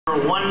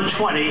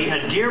120, a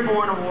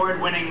Dearborn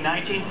Award-winning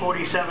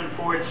 1947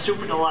 Ford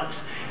Super Deluxe,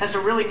 has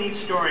a really neat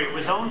story. It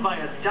was owned by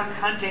a duck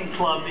hunting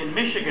club in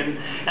Michigan,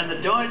 and the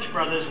Dodge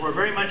brothers were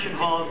very much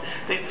involved.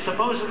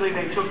 Supposedly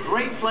they took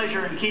great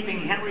pleasure in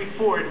keeping Henry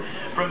Ford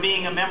from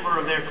being a member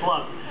of their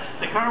club.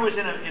 The car was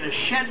in a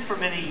shed for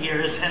many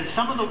years, and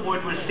some of the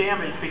wood was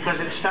damaged because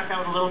it stuck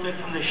out a little bit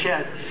from the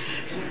shed.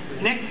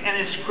 Nick and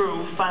his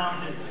crew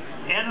found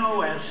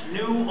NOS,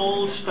 new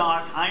old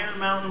stock Iron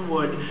Mountain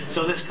wood,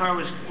 so this car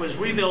was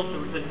rebuilt.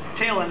 The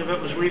tail end of it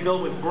was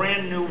rebuilt with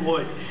brand new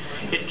wood.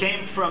 It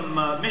came from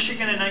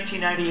Michigan in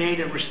 1998.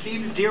 It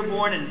received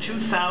Dearborn in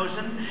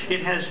 2000.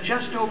 It has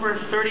just over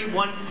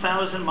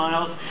 31,000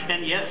 miles,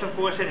 and yes, of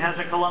course, it has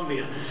a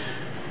Columbia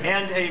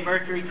and a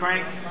Mercury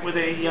crank with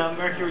a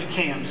Mercury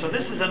cam. So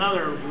this is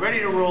another ready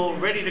to roll,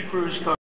 ready to cruise car.